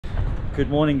Good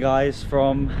morning guys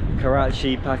from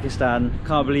Karachi, Pakistan.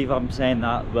 Can't believe I'm saying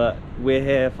that, but we're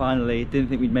here finally. Didn't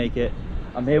think we'd make it.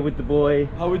 I'm here with the boy.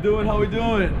 How we doing? How we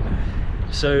doing?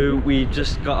 So we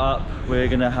just got up. We're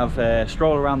gonna have a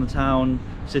stroll around the town,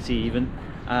 city even,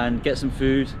 and get some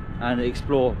food and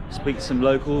explore, speak to some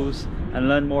locals and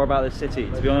learn more about the city.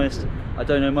 To be honest, I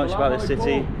don't know much about the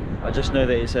city. I just know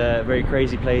that it's a very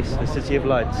crazy place, the City of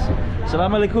Lights.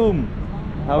 Assalamu alaikum.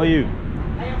 How are you?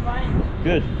 I am fine.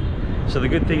 Good. So the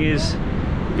good thing is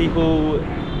people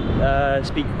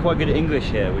speak quite good English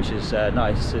here, which is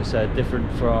nice. It's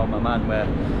different from Oman where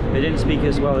they didn't speak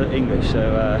as well English. So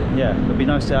yeah, it'd be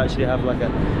nice to actually have like a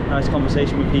nice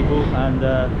conversation with people. And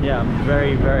yeah, I'm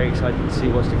very, very excited to see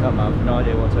what's to come. I have no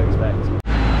idea what to expect.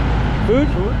 Food?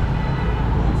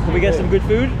 Can we get some good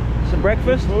food? Some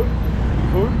breakfast? Food?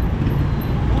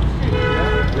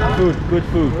 Food, good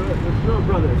food. Let's go,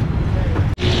 brother.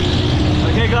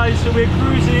 Okay guys, so we're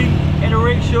cruising in a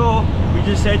rickshaw. We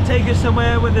just said take us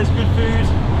somewhere where there's good food,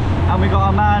 and we got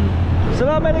our man.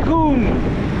 Salam alaikum.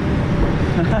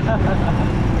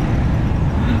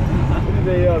 It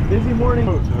is a busy morning.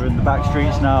 So we're in the back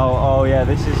streets now. Oh yeah,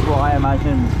 this is what I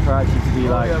imagined Karachi to be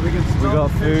like. Yeah, we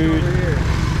got food.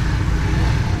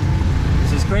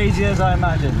 It's as crazy as I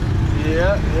imagined.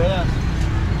 Yeah.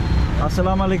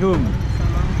 Assalamu alaikum.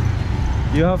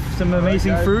 You have some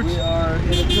amazing Guys, fruit. we are in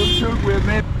a tuk-tuk. We have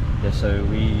made. Yeah, so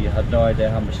we had no idea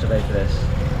how much to pay for this.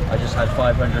 I just had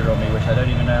 500 on me, which I don't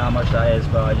even know how much that is,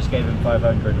 but I just gave him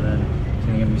 500 and then he's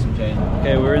gonna give me some change.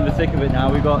 Okay, we're in the thick of it now.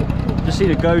 We got, just see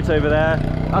the goat over there.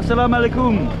 Assalamu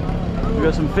alaikum. We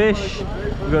got some fish,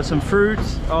 we got some fruit.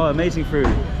 Oh, amazing fruit.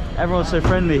 Everyone's so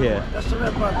friendly here.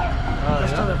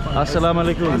 Assalamu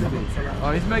alaikum.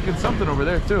 Oh, he's making something over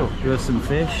there too. We got some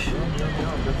fish,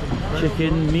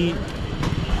 chicken, meat.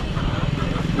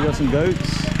 We got some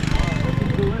goats.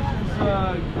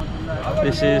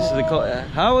 This is the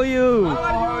how are you?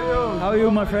 How are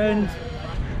you, my friend?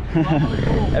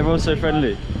 Everyone's so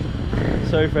friendly.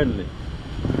 So friendly.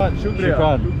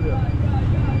 Shukran.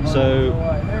 So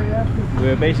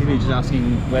we're basically just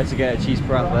asking where to get a cheese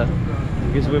paratha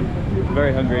because we're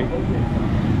very hungry.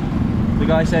 The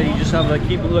guy said you just have to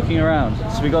keep looking around.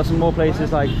 So we got some more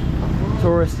places like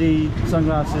touristy,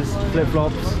 sunglasses,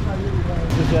 flip-flops.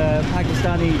 There's a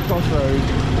Pakistani crossroad.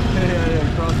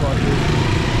 Yeah, crosswalk.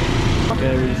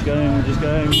 Okay, we're just going.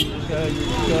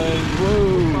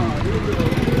 Whoa!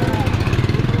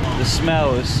 The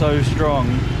smell is so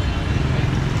strong.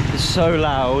 It's so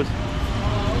loud.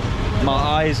 My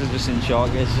eyes are just in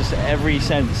shock. It's just every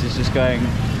sense is just going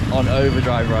on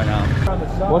overdrive right now.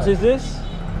 What is this?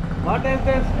 What is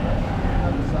this?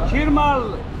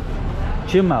 Chirmal.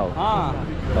 Chimal. Ah.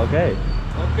 Okay.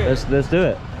 Okay. Let's do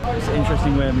it. It's an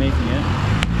interesting way of making it.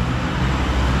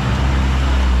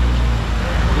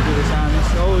 Look at the sounds.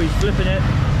 Oh, he's flipping it.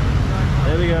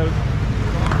 There we go.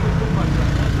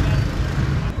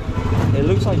 It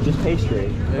looks like just pastry.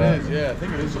 It is, yeah. I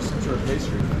think it is just some sort of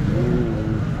pastry.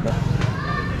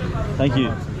 Thank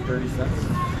you. 30 cents.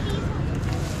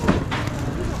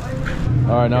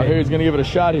 All right, now here he's gonna give it a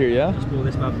shot here, yeah? Just bought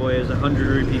this bad boy as 100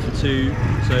 rupee for two,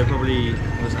 so probably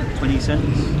what's that, 20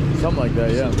 cents? Something like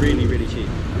that, yeah. It's really, really cheap.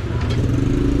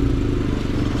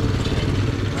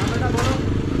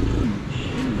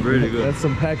 Really good. That's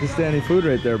some Pakistani food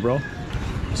right there, bro.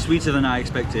 Sweeter than I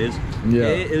expected. Yeah.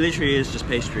 It literally is just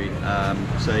pastry.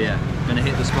 So yeah, gonna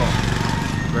hit the spot.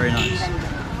 Very nice.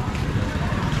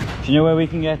 Do you know where we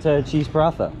can get a cheese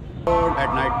paratha?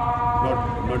 At night,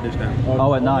 not this time.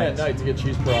 Oh, at night. At night to get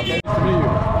cheese paratha. Nice to meet you.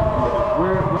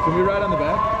 Can we ride on the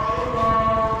back?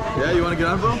 Yeah, you want to get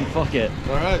on, bro? Fuck it.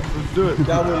 All right, let's do it.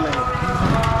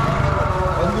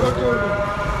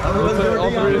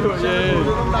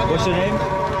 What's your name?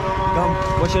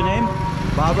 What's your name?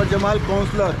 Baba Jamal,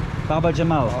 counselor. Baba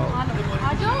Jamal.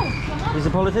 He's a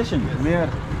politician. Mayor.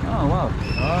 Oh wow.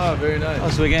 Ah, very nice. Oh,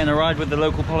 so we're getting a ride with the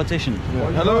local politician.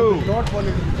 Yeah. Hello. Not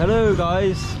political. Hello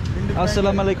guys.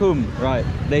 Assalamu alaikum. Right,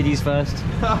 ladies first.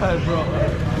 Hi, bro.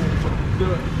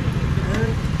 Do it.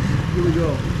 Here we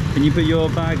go. Can you put your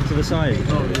bag to the side?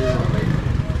 Oh, yeah.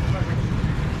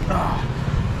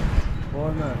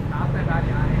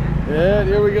 Yeah,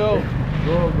 here we go.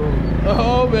 Go.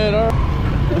 Oh, man. All right.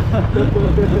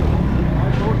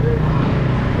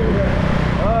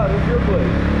 Ah, that's your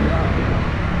place.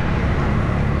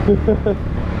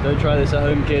 Don't try this at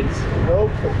home, kids.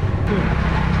 Nope.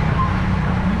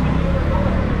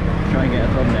 Try and get a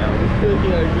thumbnail.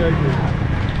 Yeah, exactly.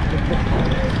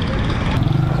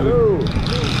 So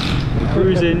we're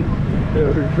cruising.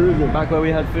 Yeah, we're cruising. Back where we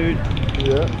had food.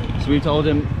 Yeah. So we told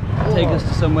him take us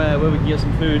to somewhere where we can get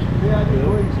some food.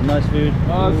 Some nice food.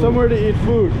 Somewhere to eat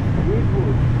food.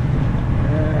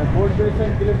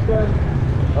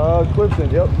 Clifton,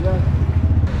 yep.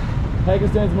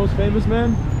 Pakistan's most famous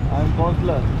man? I'm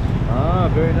consular. Ah,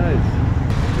 very nice.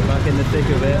 We're back in the thick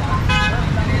of it.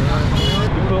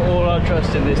 We put all our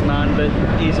trust in this man, but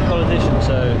he's a politician,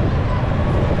 so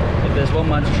if there's one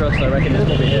man to trust, I reckon it's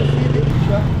probably him.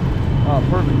 Ah,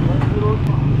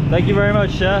 perfect. Thank you very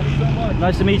much, sir.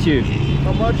 Nice to meet you.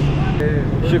 How much?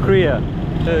 Shukriya.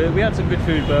 We had some good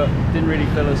food, but didn't really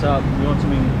fill us up. We want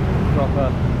something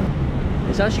proper.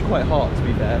 It's actually quite hot, to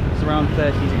be fair. It's around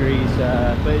 30 degrees,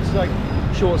 but it's like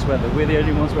shorts weather. We're the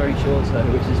only ones wearing shorts though,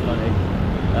 which is funny.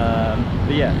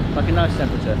 But yeah, like a nice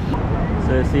temperature.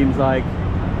 So it seems like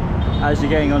as you're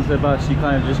getting onto the bus, you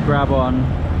kind of just grab on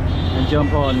and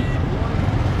jump on.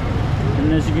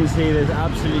 And as you can see, there's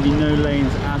absolutely no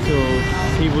lanes at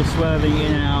all. People swerving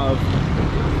in and out of,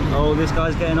 oh, this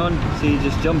guy's getting on. So he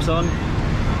just jumps on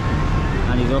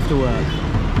and he's off to work.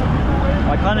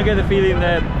 I kind of get the feeling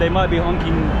that they might be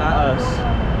honking at us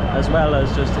as well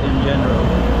as just in general.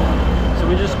 So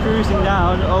we're just cruising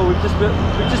down. Oh, we've just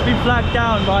been flagged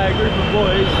down by a group of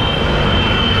boys.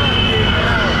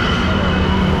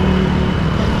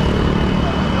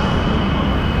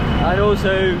 And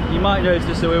also, you might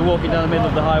notice that we're walking down the middle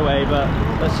of the highway, but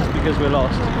that's just because we're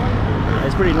lost.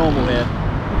 It's pretty normal here.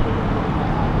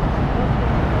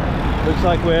 Looks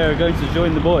like we're going to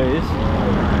join the boys.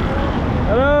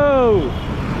 Hello!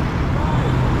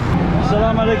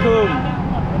 Assalamu alaikum.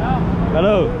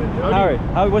 Hello. Harry.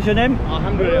 What's your name?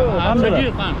 Alhamdulillah.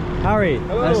 Alhamdulillah. Harry.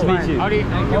 Hello. Nice to meet you. Howdy.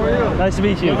 How are you? Nice to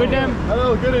meet you. You good time?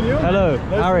 Hello, good, and you? Hello.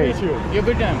 Nice Harry. to meet you. You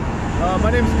good time?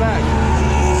 My name's Max.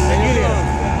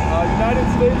 Nigeria. United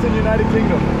States and United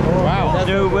Kingdom. Wow.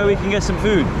 Do you know where we can get some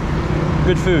food?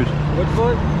 Good food. Good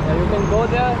food. You can go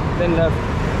there, then left.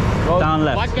 Down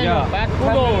left. What kind of bad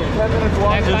food or 10 minutes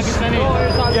walk. like Pakistani?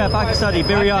 Yeah, Pakistani.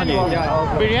 Biryani.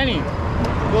 Biryani.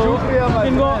 Shukriya, my You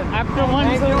can go friend. after 1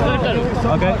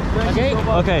 circle. Okay. Okay?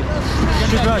 Okay.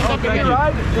 Shukran. Thank you.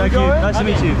 Thank you. Nice to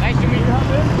meet you. Nice to meet you.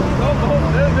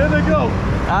 There they go.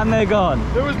 And they're gone.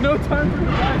 There was no time for the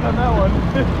back on that one.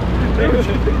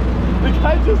 The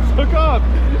guy just took off,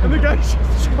 and the guy just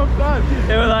jumped on.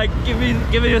 They were like, give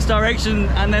me us direction,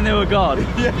 and then they were gone.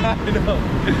 Yeah, I know.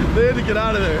 They had to get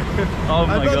out of there. Oh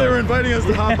my I thought God. they were inviting us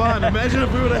to hop on. Imagine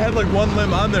if we would have had like one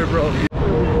limb on there, bro.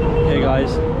 Okay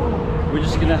guys, we're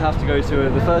just gonna have to go to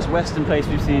the first Western place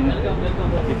we've seen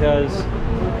because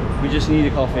we just need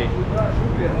a coffee.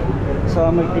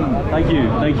 Assalamu alaikum.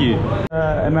 Thank you.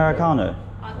 Americano.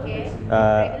 Okay.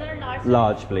 Regular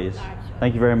Large, please.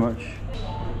 Thank you very much.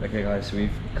 Okay guys, so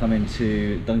we've come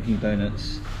into Dunkin'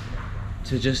 Donuts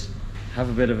to just have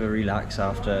a bit of a relax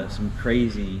after some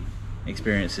crazy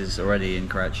experiences already in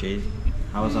Karachi.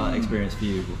 How was that experience for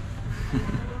you?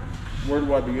 Where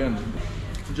do I begin?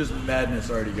 Just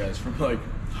madness already, guys. From like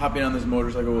hopping on this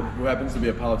motorcycle, who happens to be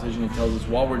a politician, he tells us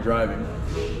while we're driving,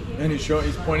 and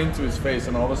he's pointing to his face,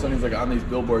 and all of a sudden he's like on these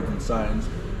billboards and signs,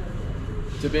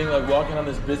 to being like walking on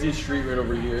this busy street right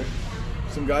over here.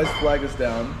 Some guys flag us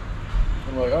down,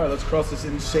 and we're like, all right, let's cross this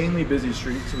insanely busy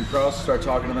street. So we cross, start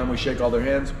talking to them, we shake all their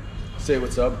hands, say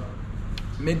what's up.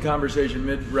 Mid-conversation,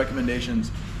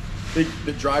 mid-recommendations,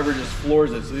 the driver just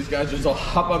floors it. So these guys just all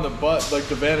hop on the bus, like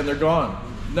the van, and they're gone.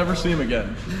 Never see him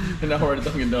again. And now we're at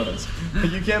Dunkin' Donuts.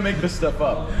 You can't make this stuff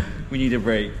up. We need a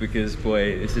break because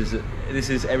boy, this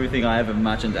is everything I ever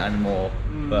imagined and more.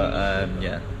 But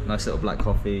yeah, nice little black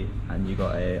coffee, and you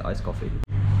got a iced coffee.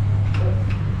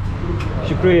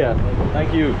 Shukriya.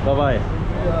 Thank you. Bye bye.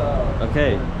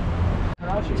 Okay.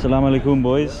 Assalamu alaikum,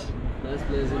 boys. Nice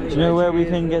place. Do you know where we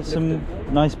can get some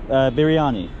nice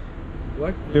biryani?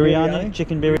 What? Biryani?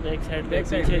 Chicken biryani?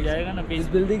 Backside से जाएगा ना This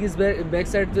building is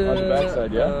backside.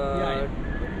 Backside, yeah?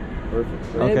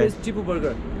 Perfect. My name Okay. is Chipu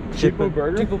Burger. Chipo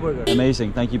Burger? Chipu Burger.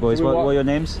 Amazing. Thank you, boys. What are your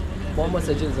names? Muhammad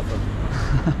Sajid Zafar.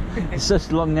 It's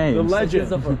such long names. The legend.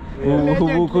 Zafar.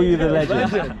 We'll call you the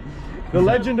legend. The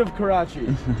legend of Karachi.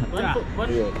 One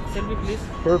selfie please.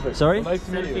 Perfect. Sorry? Nice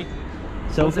to meet you.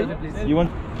 Selfie? Selfie, please. You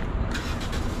want?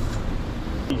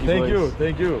 Thank you.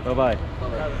 Thank you. Bye bye.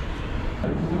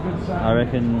 I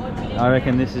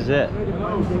reckon this is it.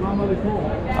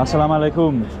 Assalamu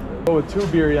alaikum. Go with 2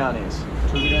 biryanis.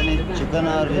 Chicken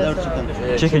or without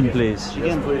chicken? Chicken, please.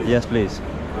 Chicken, please. Yes, please.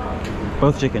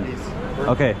 Both chicken.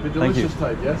 Okay, The thank you. delicious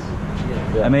type, yes?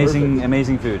 Yeah,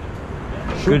 Amazing food.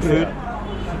 Good food.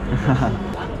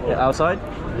 Yeah, outside?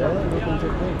 Yeah, we can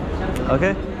take things.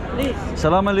 Okay.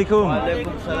 Salam alaikum.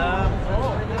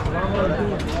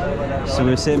 So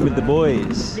we're sitting with the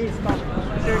boys. There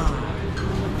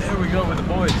we go with the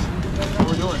boys. That's what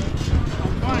we're doing.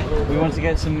 We want to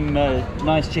get some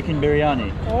nice chicken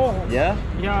biryani. Oh, Yeah?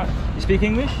 yeah. You speak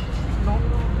English? No.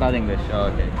 Bad English. Oh,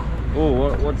 okay.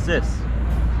 Oh, what's this?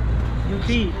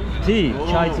 Tea. Tea.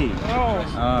 Chai tea.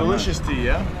 Oh. Delicious tea,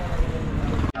 yeah?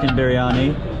 Chicken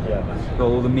biryani. Got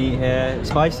all the meat here.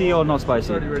 Spicy or not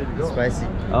spicy? Spicy.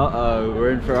 Uh-oh,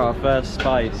 we're in for our first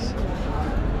spice.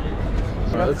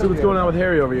 Alright, let's see what's going on with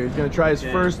Harry over here. He's gonna try his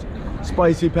first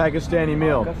spicy Pakistani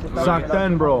meal.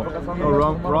 Saktan, bro.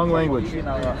 Oh, wrong language. We're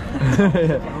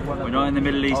not in the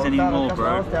Middle East anymore,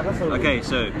 bro. Okay,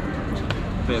 so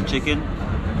bit of chicken.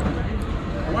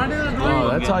 Oh,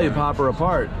 that's how you pop her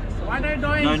apart.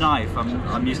 No knife.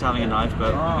 I'm used to having a knife,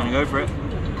 but I'm gonna go for it.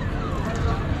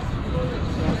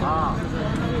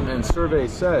 And survey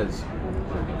says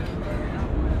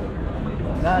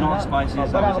Not spicy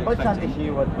as I was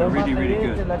expecting, but really, really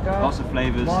good. Lots of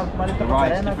flavors. The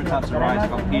rice, different types of rice.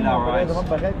 Got pilau rice,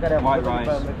 white rice,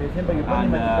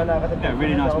 and yeah,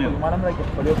 really nice meal.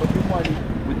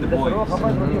 With the boys.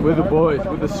 with the boys.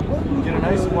 Get a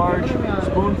nice large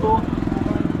spoonful.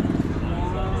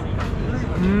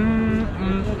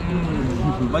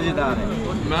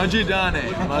 Majidane.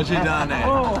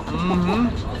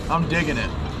 I'm digging it.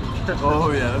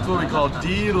 Oh yeah, that's what we call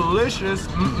delicious.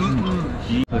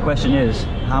 The question is,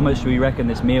 how much do we reckon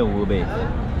this meal will be? I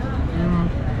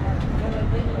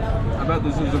bet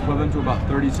this is equivalent to about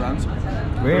 30 cents.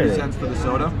 Really? 30 cents for the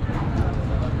soda.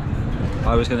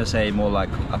 I was going to say more like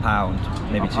a pound,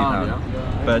 maybe £2. Yeah.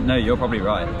 But no, you're probably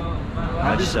right.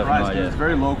 I just have no idea. It's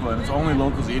very local, and it's only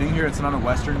locals eating here. It's not a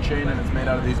Western chain, and it's made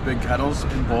out of these big kettles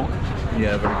in bulk.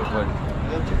 Yeah, very good point.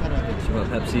 So we've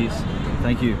got Pepsis.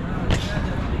 Thank you.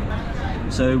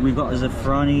 So we've got a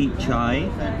Zafrani chai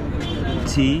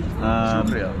tea.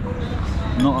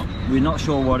 We're not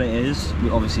sure what it is. We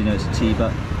obviously know it's a tea,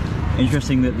 but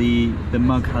interesting that the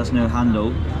mug has no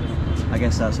handle. I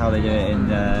guess that's how they do it in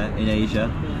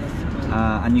Asia.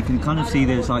 And you can kind of see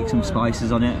there's like some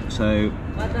spices on it. So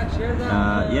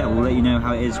yeah, we'll let you know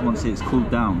how it is once it's cooled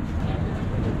down.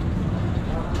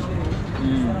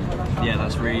 Yeah,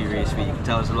 that's really, really sweet. You can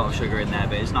tell there's a lot of sugar in there,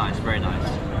 but it's nice, very nice.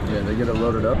 Yeah, they get it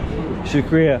loaded up.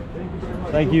 Shukriya.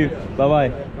 Thank you.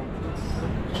 Bye-bye.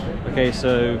 Okay,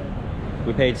 so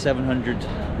we paid 700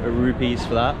 rupees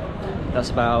for that. That's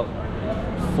about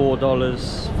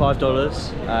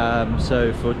 $5.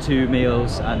 So for 2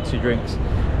 meals and 2 drinks,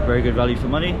 very good value for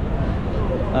money.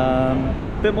 A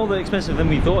bit more expensive than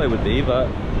we thought it would be, but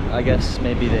I guess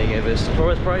maybe they gave us the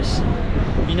tourist price.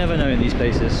 You never know in these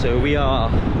places. So we are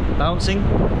bouncing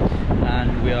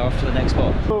and we are off to the next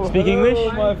spot. Speak English?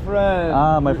 My friend.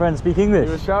 Ah, my friend, speak English.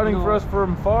 He was shouting for us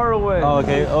from far away. Oh,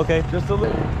 okay, okay. Just a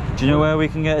little. Do you know where we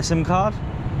can get a SIM card? You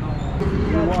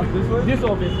walk this way? This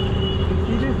office.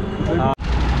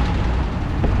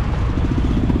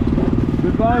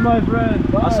 Goodbye, my friend.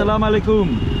 Bye. Assalamu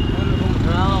alaikum.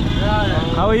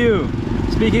 How are you?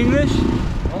 Speak English?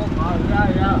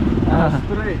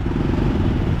 Straight.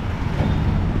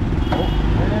 Oh,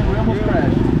 and we almost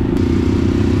crashed.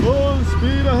 Full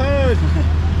speed ahead.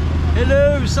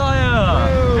 Hello, sire.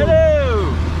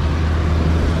 Hello.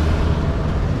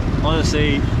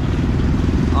 Honestly,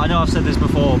 I know I've said this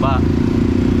before, but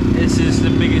this is the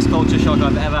biggest culture shock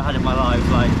I've ever had in my life.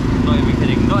 Like, not even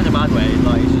kidding. Not in a bad way.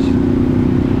 Like, it's just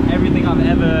everything I've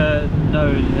ever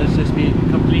known has just been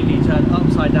completely turned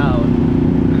upside down.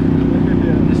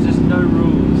 There's just no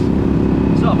rules.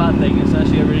 It's not a bad thing. It's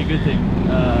actually a really good thing.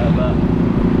 But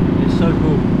it's so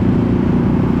cool.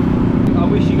 I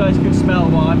wish you guys could smell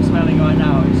what I'm smelling right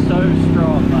now. It's so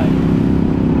strong, like,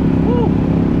 woo!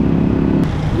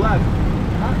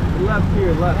 Left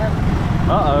here, left.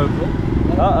 Uh-oh.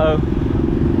 Uh-oh.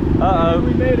 Uh-oh.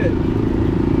 We made it.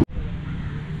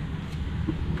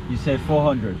 You say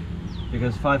 400,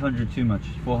 because 500 too much.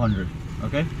 400,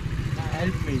 okay?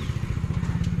 Help me.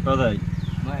 Brother.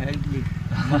 Help me.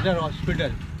 Mother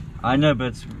hospital. I know,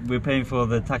 but we're paying for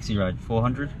the taxi ride.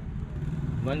 400?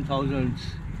 1,000.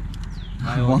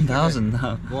 1,000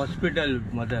 now. Hospital,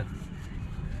 mother.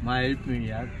 Help me,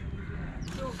 yeah.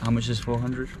 How much is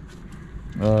 400?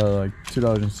 Like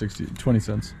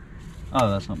 $2.20. Oh,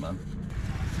 that's not bad.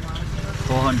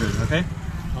 400, okay?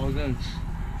 Thousands.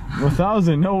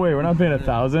 1,000? No way, we're not paying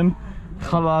 1,000.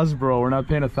 Khalas, bro, we're not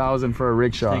paying 1,000 for a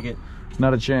rickshaw. Take it.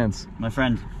 Not a chance. My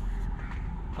friend.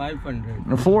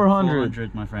 500. 400.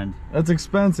 400, my friend. That's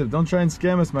expensive. Don't try and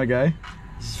scam us, my guy.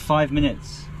 This is 5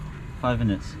 minutes. 5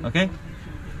 minutes, okay?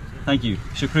 Thank you.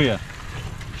 Shukriya.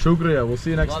 Shukriya. We'll see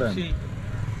you next time. Wapsi.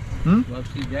 Hmm?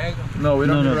 Wapsi jayega. No, we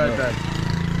don't No, do no, right no. back.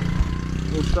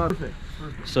 We'll stop.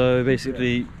 So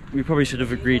basically, we probably should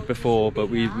have agreed before, but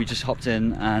we just hopped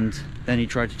in and then he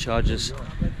tried to charge us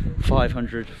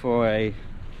 500 for a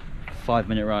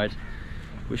 5-minute ride,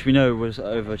 which we know was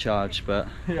overcharged, but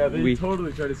Yeah, they we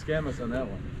totally tried to scam us on that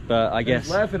one. But I And guess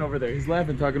he's laughing over there. He's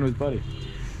laughing, talking to his buddy.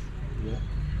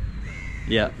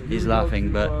 yeah, he's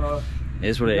laughing, but it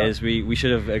is what it is. We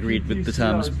should have agreed with the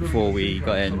terms before we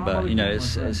got in, but you know,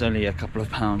 it's only a couple of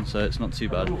pounds, so it's not too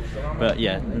bad. But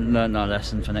yeah, learn our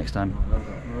lesson for next time.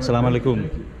 Assalamu alaikum.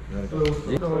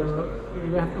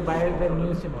 You have to buy the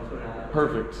new SIM.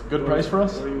 Perfect. Good price for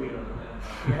us? You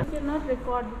cannot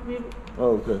record.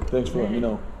 Oh, good. Thanks for letting me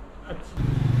know.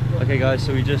 Okay guys,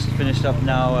 so we just finished up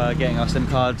now getting our SIM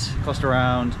cards. Cost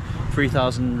around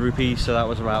 3,000 rupees, so that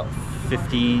was about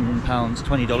 £15,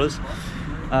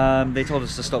 $20. They told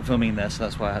us to stop filming there, so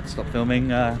that's why I had to stop filming.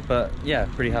 But yeah,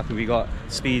 pretty happy. We got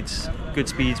speeds, good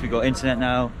speeds. We got internet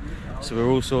now, so we're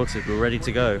all sorted. We're ready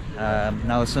to go.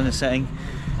 Now the sun is setting,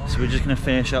 so we're just going to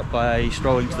finish up by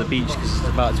strolling to the beach because it's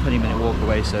about a 20-minute walk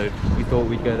away. So we thought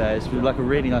we'd go there. It's like a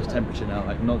really nice temperature now,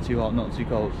 like not too hot, not too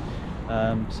cold.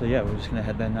 So yeah, we're just going to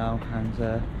head there now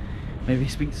and maybe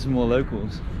speak to some more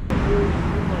locals.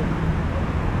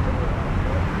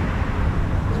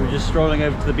 So we're just strolling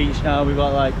over to the beach now. We've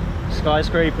got like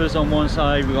skyscrapers on one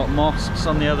side, we've got mosques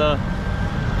on the other.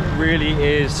 It really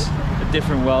is a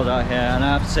different world out here, and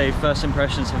I have to say first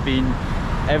impressions have been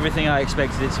everything I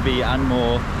expected it to be and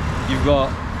more. You've got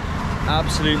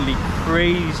absolutely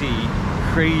crazy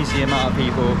amount of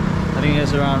people. I think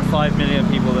there's around 5 million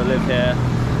people that live here,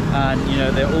 and you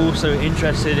know, they're also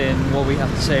interested in what we have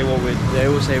to say. They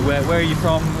all say, where are you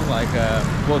from, like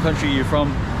what country are you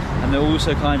from, and they're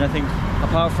also kind, I think,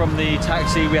 apart from the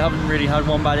taxi, we haven't really had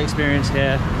one bad experience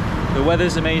here. The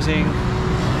weather's amazing,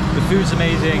 the food's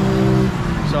amazing,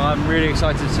 so I'm really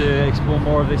excited to explore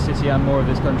more of this city and more of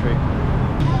this country.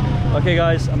 Okay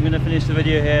guys, I'm going to finish the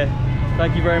video here.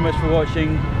 Thank you very much for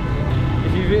watching.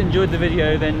 If you've enjoyed the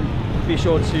video, then be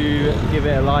sure to give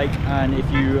it a like, and if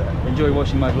you enjoy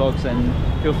watching my vlogs, then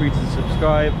feel free to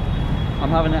subscribe. I'm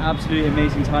having an absolutely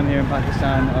amazing time here in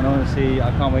Pakistan, and honestly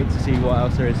I can't wait to see what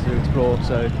else there is to explore.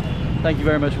 So thank you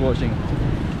very much for watching.